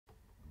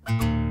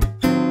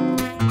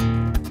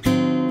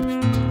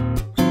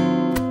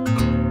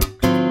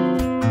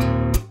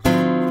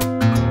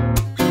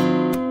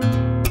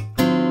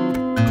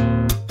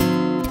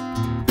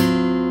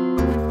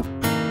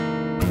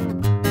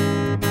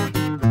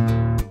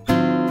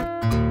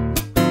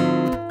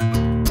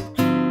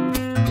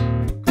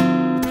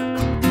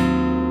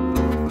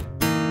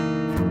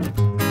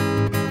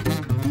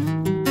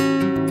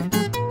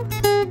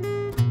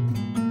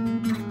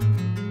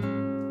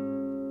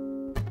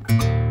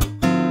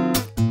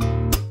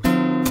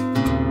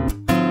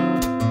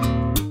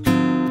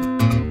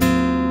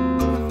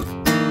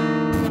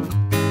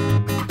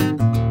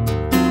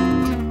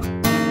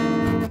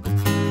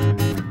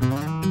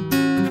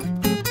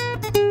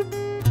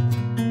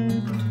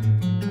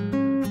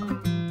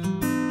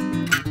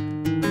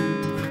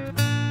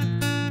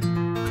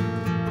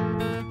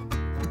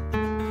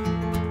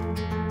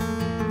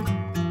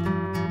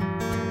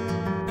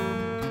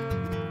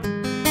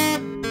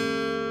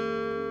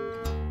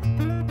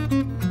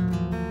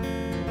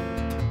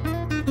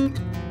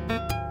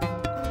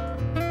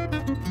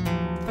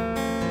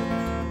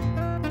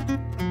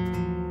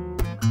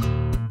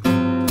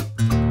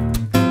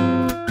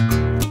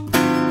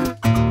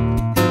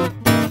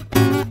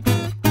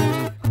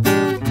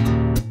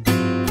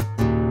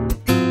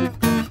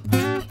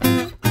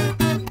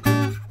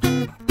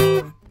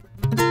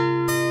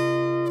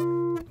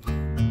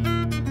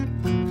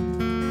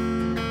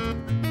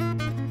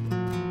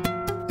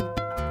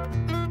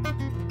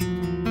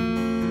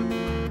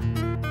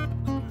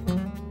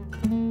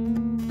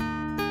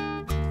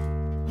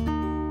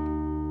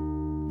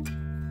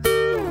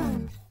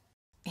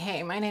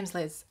name's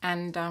Liz,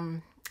 and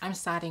I'm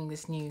starting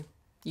this new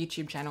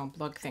YouTube channel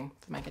blog thing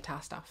for my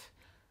guitar stuff.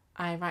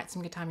 I write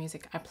some guitar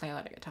music, I play a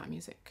lot of guitar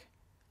music.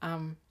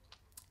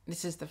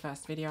 This is the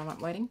first video I'm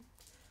uploading,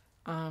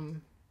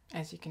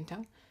 as you can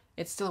tell.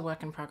 It's still a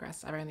work in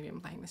progress. I've only been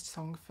playing this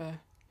song for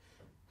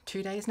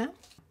 2 days now,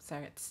 so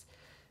it's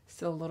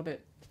still a little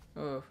bit,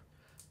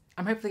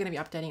 I'm hopefully going to be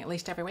updating at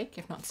least every week,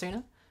 if not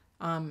sooner,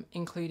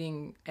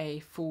 including a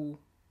full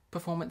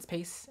performance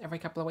piece every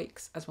couple of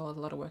weeks, as well as a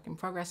lot of work in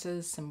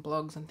progresses, some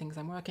blogs and things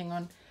I'm working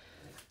on.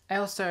 I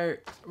also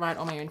write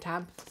on my own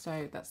tab,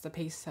 so that's the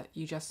piece that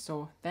you just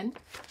saw then,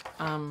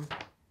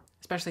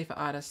 especially for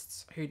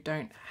artists who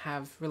don't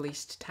have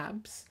released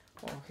tabs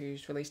or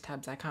whose released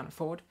tabs I can't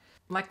afford.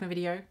 Like my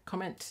video,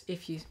 comment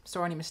if you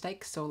saw any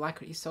mistakes or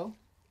like what you saw,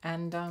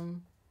 and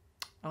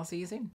I'll see you soon.